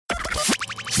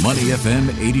Money FM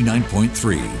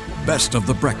 89.3, best of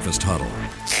the breakfast huddle.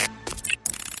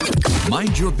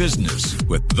 Mind your business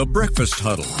with the breakfast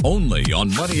huddle, only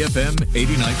on Money FM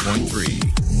 89.3.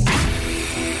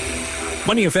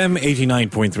 Money FM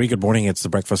 89.3. Good morning. It's the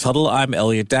Breakfast Huddle. I'm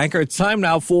Elliot Danker. It's time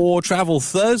now for Travel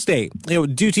Thursday.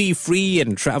 Duty-free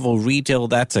and travel retail,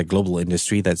 that's a global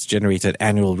industry that's generated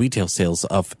annual retail sales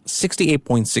of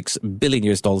 $68.6 billion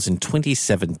in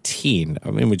 2017.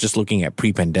 I mean, we're just looking at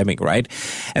pre-pandemic, right?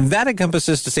 And that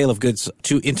encompasses the sale of goods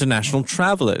to international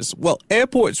travelers. Well,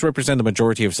 airports represent the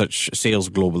majority of such sales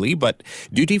globally, but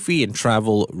duty-free and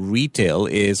travel retail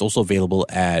is also available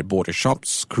at border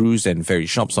shops, cruise and ferry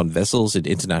shops on vessels in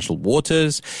international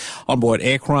waters, on board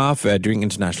aircraft during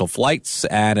international flights,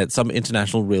 and at some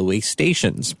international railway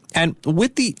stations. And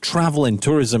with the travel and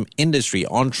tourism industry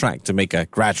on track to make a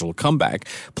gradual comeback,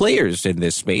 players in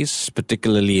this space,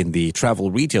 particularly in the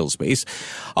travel retail space,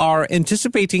 are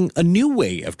anticipating a new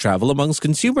way of travel amongst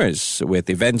consumers, with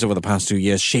events over the past 2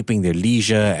 years shaping their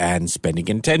leisure and spending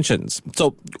intentions.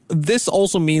 So this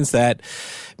also means that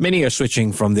many are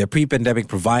switching from their pre-pandemic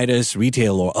providers,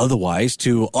 retail or otherwise,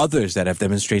 to others that have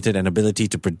demonstrated an ability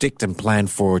to predict and plan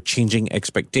for changing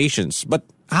expectations. But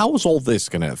how is all this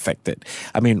going to affect it?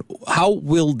 I mean, how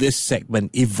will this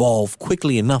segment evolve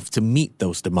quickly enough to meet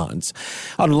those demands?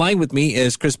 On the line with me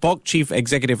is Chris Pok, Chief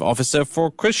Executive Officer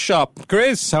for Chris Shop.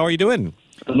 Chris, how are you doing?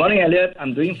 Good morning, Elliot.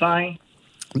 I'm doing fine.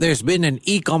 There's been an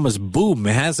e-commerce boom,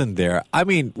 hasn't there? I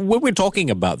mean, when we're talking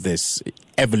about this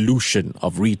evolution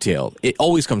of retail, it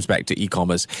always comes back to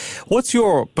e-commerce. What's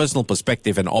your personal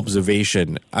perspective and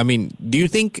observation? I mean, do you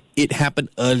think it happened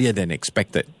earlier than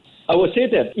expected? I would say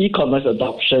that e-commerce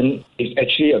adoption is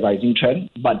actually a rising trend,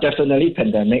 but definitely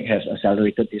pandemic has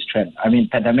accelerated this trend. I mean,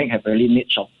 pandemic have really made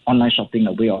online shopping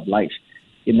a way of life.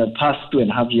 In the past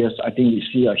 2.5 years, I think we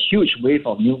see a huge wave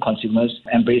of new consumers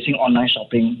embracing online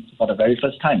shopping for the very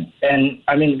first time. And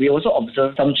I mean, we also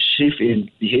observe some shift in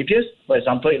behaviors. For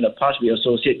example, in the past, we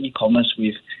associate e-commerce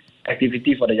with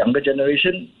activity for the younger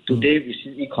generation. Today, we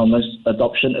see e-commerce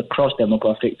adoption across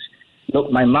demographics.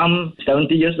 Look, my mom,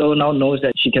 70 years old now, knows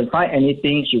that she can find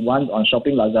anything she wants on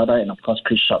Shopping Lazada and, of course,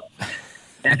 Chris Shop.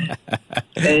 and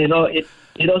you know,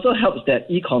 it also helps that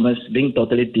e-commerce, being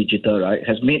totally digital, right,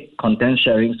 has made content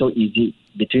sharing so easy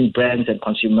between brands and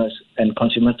consumers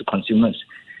to consumers.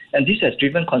 And this has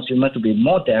driven consumers to be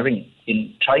more daring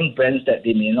in trying brands that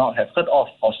they may not have heard of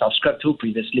or subscribed to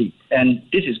previously. And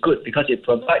this is good because it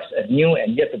provides a new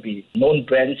and yet to be known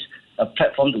brands a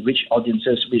platform to reach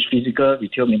audiences which physical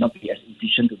retail may not be as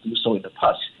efficient to do so in the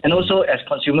past. And also, as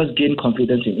consumers gain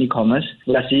confidence in e-commerce,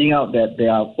 we are seeing out that they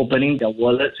are opening their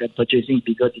wallets and purchasing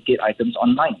bigger ticket items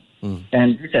online.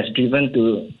 And this has driven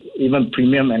to even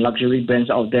premium and luxury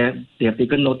brands out there. They have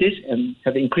taken notice and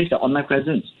have increased their online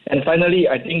presence. And finally,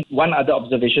 I think one other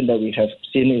observation that we have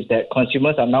seen is that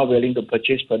consumers are now willing to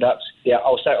purchase products that are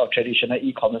outside of traditional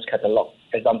e-commerce catalog.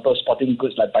 Example, sporting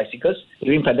goods like bicycles.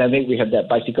 During pandemic, we have that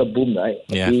bicycle boom, right?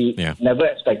 We never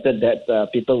expected that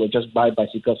people would just buy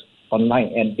bicycles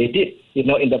online, and they did. You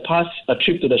know, in the past, a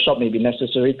trip to the shop may be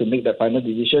necessary to make the final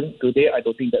decision. Today, I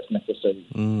don't think that's necessary.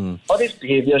 All these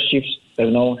behavior shifts, have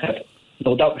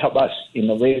no doubt help us in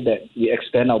a way that we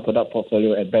expand our product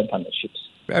portfolio and brand partnerships.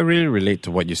 I really relate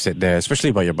to what you said there,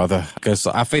 especially about your mother, because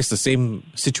I face the same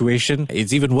situation.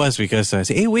 It's even worse because I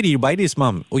say, hey, where did you buy this,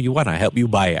 Mom? Oh, you want? I help you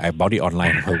buy. I bought it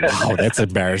online. Oh, wow, that's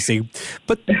embarrassing.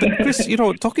 But Chris,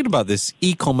 talking about this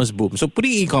e-commerce boom. So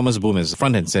putting e-commerce boom as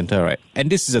front and center, right? And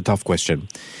this is a tough question.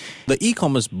 The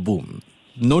e-commerce boom,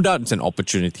 no doubt it's an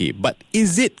opportunity, but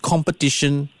is it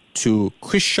competition to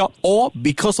Chris Shop, or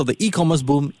because of the e-commerce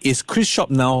boom, is Chris Shop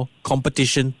now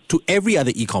competition to every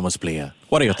other e-commerce player?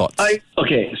 What are your thoughts?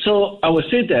 So I would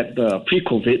say that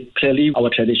pre-COVID, clearly our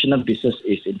traditional business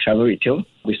is in travel retail.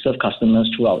 We serve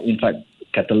customers through our in-flight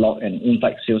catalog and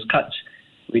in-flight sales cards.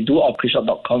 We do our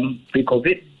chrisshop.com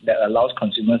pre-COVID that allows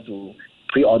consumers to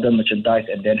pre-order merchandise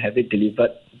and then have it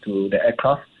delivered to the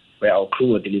aircraft where our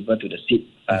crew will deliver to the seat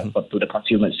to the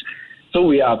consumers. So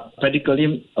we are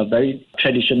practically a very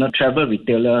traditional travel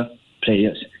retailer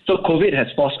players. So COVID has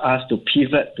forced us to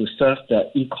pivot to serve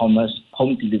the e-commerce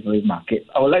home delivery market.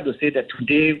 I would like to say that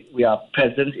today we are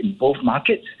present in both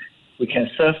markets. We can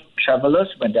serve travelers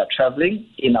when they are traveling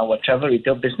in our travel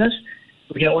retail business.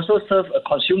 We can also serve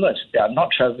consumers that are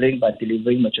not traveling by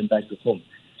delivering merchandise to home.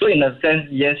 So in a sense,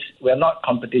 yes, we are not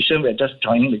competition. We are just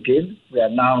joining the game. We are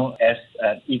now as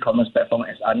an e-commerce platform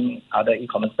as any other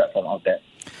e-commerce platform out there.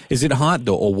 Is it hard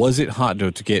though, or was it hard though,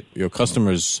 to get your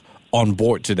customers on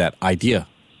board to that idea?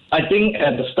 I think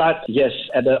at the start, yes,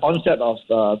 at the onset of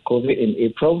COVID in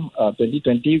April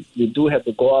 2020, we do have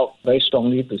to go out very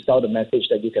strongly to sell the message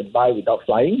that you can buy without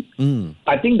flying.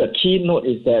 I think the key note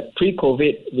is that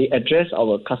pre-COVID, we address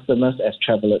our customers as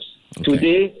travelers. Okay.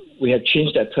 Today, we have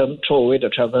changed that term, throw away the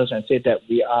travelers, and say that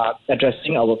we are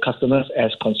addressing our customers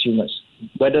as consumers,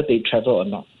 whether they travel or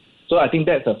not. So I think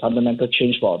that's a fundamental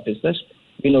change for our business.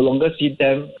 We no longer see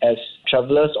them as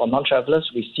travelers or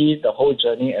non-travelers. We see the whole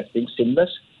journey as being seamless.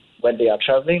 When they are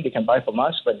traveling, they can buy from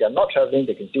us. When they are not traveling,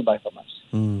 they can still buy from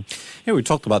us. Yeah, we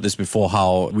talked about this before,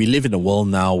 how we live in a world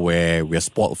now where we are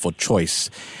spoiled for choice.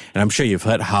 And I'm sure you've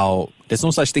heard how there's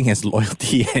no such thing as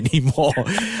loyalty anymore.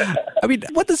 I mean,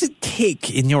 what does it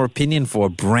take, in your opinion, for a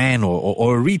brand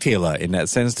or a retailer, in that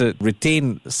sense, to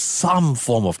retain some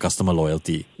form of customer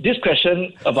loyalty? This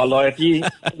question about loyalty,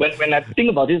 when I think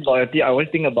about this loyalty, I always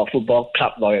think about football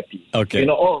club loyalty. Okay.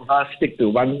 All of us stick to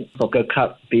one soccer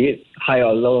club, be it high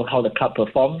or low, how the club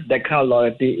performs. That kind of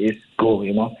loyalty is gold,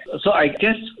 So I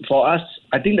guess for us,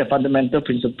 I think the fundamental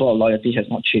principle of loyalty has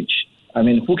not changed. I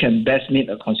mean, who can best meet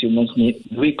a consumer's need,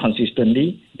 do it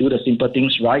consistently, do the simple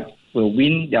things right, will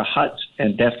win their hearts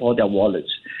and therefore their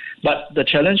wallets. But the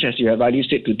challenge, as you have rightly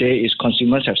said today, is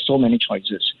consumers have so many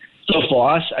choices. So for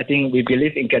us, I think we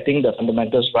believe in getting the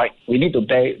fundamentals right. We need to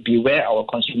be where our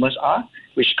consumers are,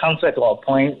 which comes back to our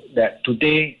point that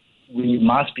today we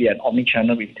must be an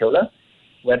omnichannel retailer.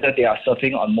 Whether they are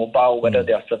surfing on mobile, whether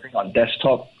they are surfing on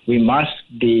desktop, we must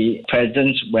be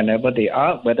present whenever they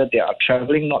are, whether they are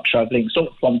traveling, not traveling.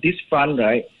 So from this front,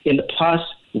 right, in the past,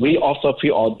 we offer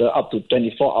pre-order up to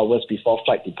 24 hours before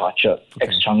flight departure,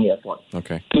 ex-Changi Airport.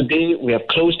 Okay. Today, we have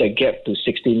closed that gap to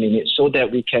 60 minutes so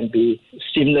that we can be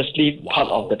seamlessly part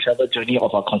of the travel journey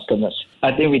of our customers.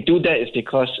 I think we do that is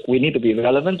because we need to be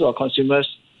relevant to our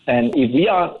consumers. And if we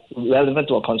are relevant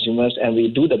to our consumers and we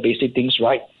do the basic things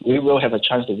right, we will have a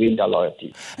chance to win their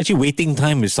loyalty. Actually, waiting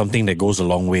time is something that goes a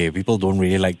long way. People don't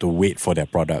really like to wait for their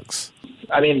products.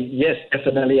 I mean, yes,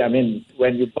 definitely. I mean,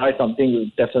 when you buy something, you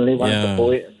definitely want to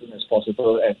hold it as soon as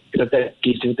possible, and because that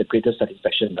gives you the greatest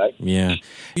satisfaction, right? Yeah.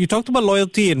 You talked about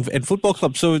loyalty and football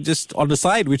clubs, so just on the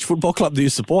side, which football club do you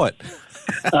support?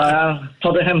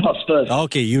 Tottenham Hotspur.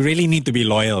 Okay, you really need to be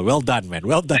loyal. Well done, man.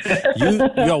 Well done. You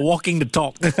are walking the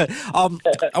talk.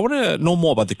 I want to know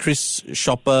more about the Chris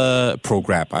Shopper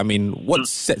program. I mean, what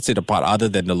sets it apart other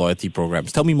than the loyalty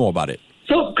programs? Tell me more about it.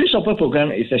 So, Chris Shopper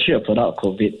program is actually a product of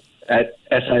COVID. As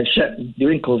I shared,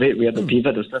 during COVID, we had to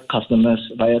pivot to serve customers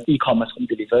via e-commerce home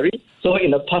delivery. So,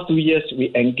 in the past 2 years,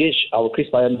 we engaged our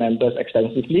KrisFlyer members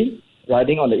extensively.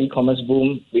 Riding on the e-commerce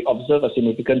boom, we observe a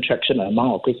significant traction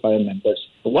among our KrisFlyer members.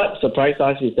 What surprised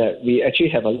us is that we actually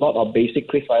have a lot of basic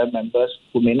KrisFlyer members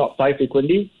who may not buy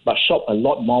frequently, but shop a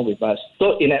lot more with us.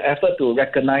 So in an effort to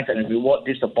recognize and reward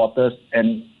these supporters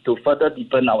and to further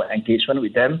deepen our engagement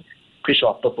with them, Chris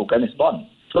Shopper program is born.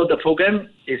 So the program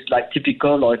is like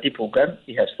typical loyalty program.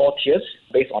 It has 4 tiers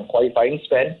based on qualifying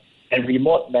spend, and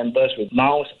remote members with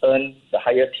miles earn the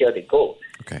higher tier they go.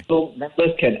 Okay. So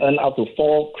members can earn up to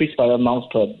 4 KrisFlyer miles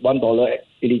per $1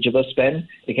 eligible spend.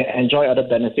 They can enjoy other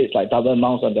benefits like double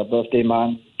miles on their birthday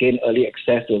month, gain early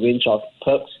access to a range of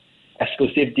perks,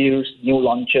 exclusive deals, new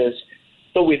launches.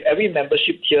 So with every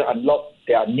membership tier unlocked,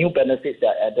 there are new benefits that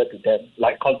are added to them,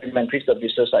 like complimentary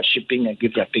services like shipping and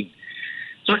gift wrapping.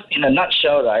 So in a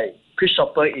nutshell, right, Chris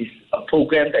Shopper is a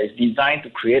program that is designed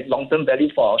to create long-term value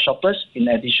for our shoppers, in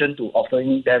addition to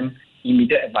offering them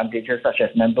immediate advantages such as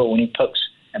member-only perks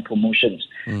and promotions.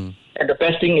 And the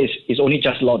best thing is it's only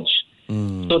just launched.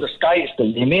 So the sky is the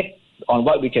limit on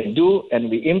what we can do, and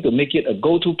we aim to make it a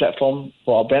go-to platform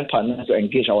for our brand partners to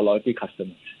engage our loyalty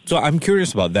customers. So I'm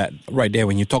curious about that right there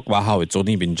when you talk about how it's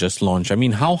only been just launched. I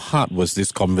mean, how hard was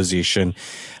this conversation?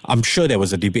 I'm sure there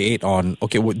was a debate on,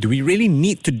 okay, do we really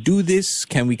need to do this?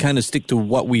 Can we kind of stick to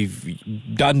what we've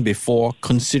done before,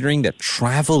 considering that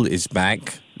travel is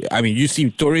back? I mean, you see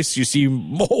tourists, you see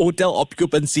more hotel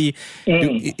occupancy.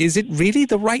 Is it really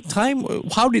the right time?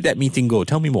 How did that meeting go?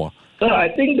 Tell me more. So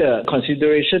I think the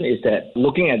consideration is that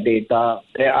looking at data,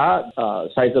 there are a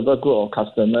sizable group of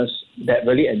customers that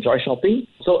really enjoy shopping.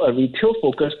 So a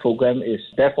retail-focused program is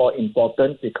therefore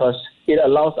important because it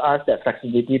allows us that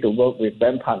flexibility to work with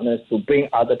brand partners to bring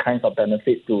other kinds of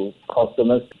benefits to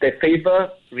customers. They favor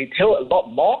retail a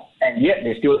lot more, and yet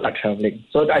they still like traveling.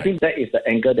 So I think that is the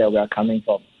angle that we are coming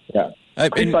from. Yeah.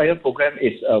 KrisFlyer program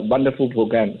is a wonderful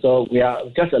program. So we are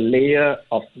just a layer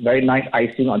of very nice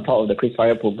icing on top of the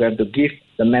KrisFlyer program to give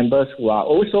the members who are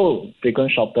also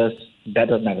frequent shoppers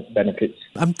better benefits.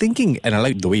 I'm thinking, and I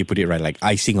like the way you put it, right, like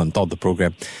icing on top of the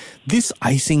program. This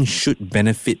icing should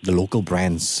benefit the local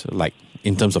brands, like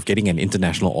in terms of getting an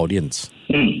international audience.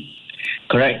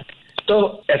 Correct.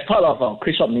 So as part of our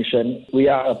Chris Shop mission, we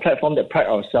are a platform that pride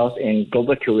ourselves in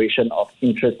global curation of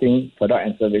interesting products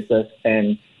and services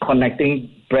and connecting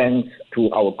brands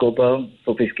to our global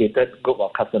sophisticated group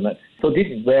of customers. So this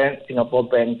is where Singapore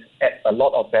brands add a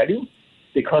lot of value,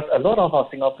 because a lot of our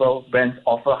Singapore brands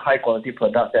offer high-quality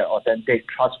products that are authentic,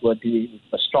 trustworthy, with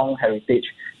a strong heritage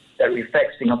that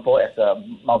reflects Singapore as a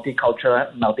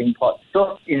multicultural melting pot.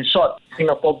 So in short,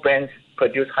 Singapore brands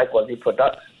produce high-quality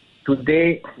products.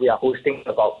 Today, we are hosting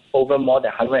about over more than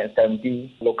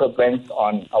 170 local brands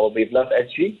on our With Love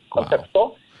SG concept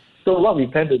store. So what we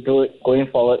plan to do going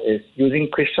forward is using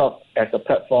Chris Shop as a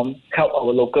platform, help our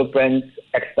local brands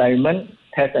experiment,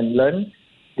 test and learn,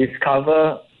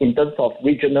 discover in terms of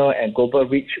regional and global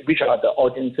reach, which are the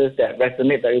audiences that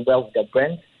resonate very well with their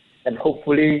brands, and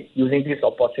hopefully using this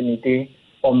opportunity,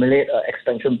 formulate an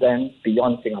expansion plan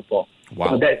beyond Singapore.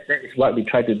 Wow. So that is what we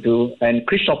try to do. And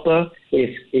Chris Shopper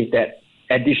is that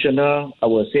additional, I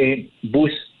would say,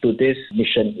 boost to this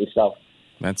mission itself.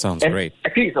 That sounds and great.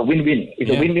 Actually, it's a win-win. It's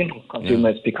a win-win for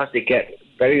consumers because they get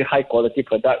very high-quality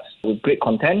products with great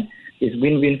content. It's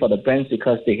win-win for the brands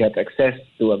because they have access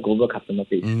to a global customer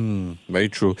base. Very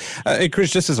true.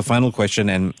 Chris, just as a final question,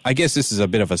 and I guess this is a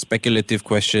bit of a speculative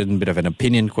question, bit of an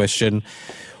opinion question.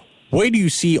 Where do you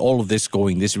see all of this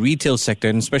going, this retail sector,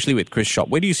 and especially with Chris Shop?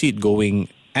 Where do you see it going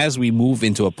as we move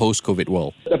into a post-COVID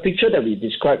world? The picture that we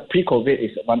described pre-COVID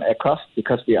is one aircraft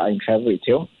because we are in travel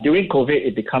retail. During COVID,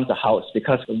 it becomes a house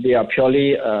because we are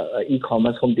purely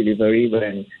e-commerce home delivery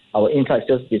when our inside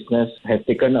sales business has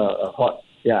taken a hot.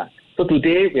 So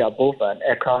today, we are both an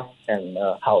aircraft and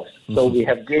a house. So we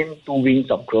have gained 2 wings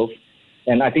of growth.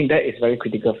 And I think that is very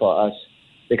critical for us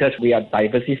because we are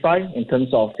diversified in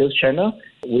terms of sales channel.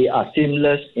 We are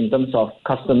seamless in terms of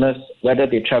customers, whether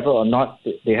they travel or not,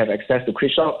 they have access to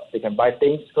Chris Shop, they can buy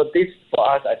things. So this, for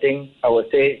us, I think I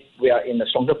would say we are in a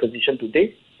stronger position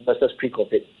today versus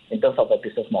pre-COVID in terms of the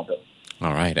business model.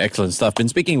 All right, excellent stuff. Been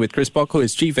speaking with Chris Bok, who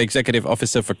is Chief Executive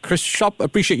Officer for Chris Shop.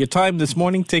 Appreciate your time this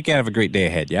morning. Take care. Have a great day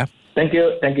ahead, yeah? Thank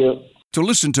you. To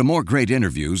listen to more great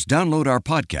interviews, download our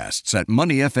podcasts at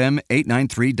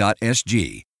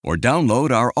moneyfm893.sg or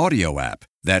download our audio app.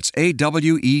 That's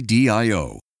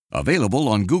AWEDIO. Available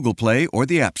on Google Play or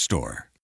the App Store.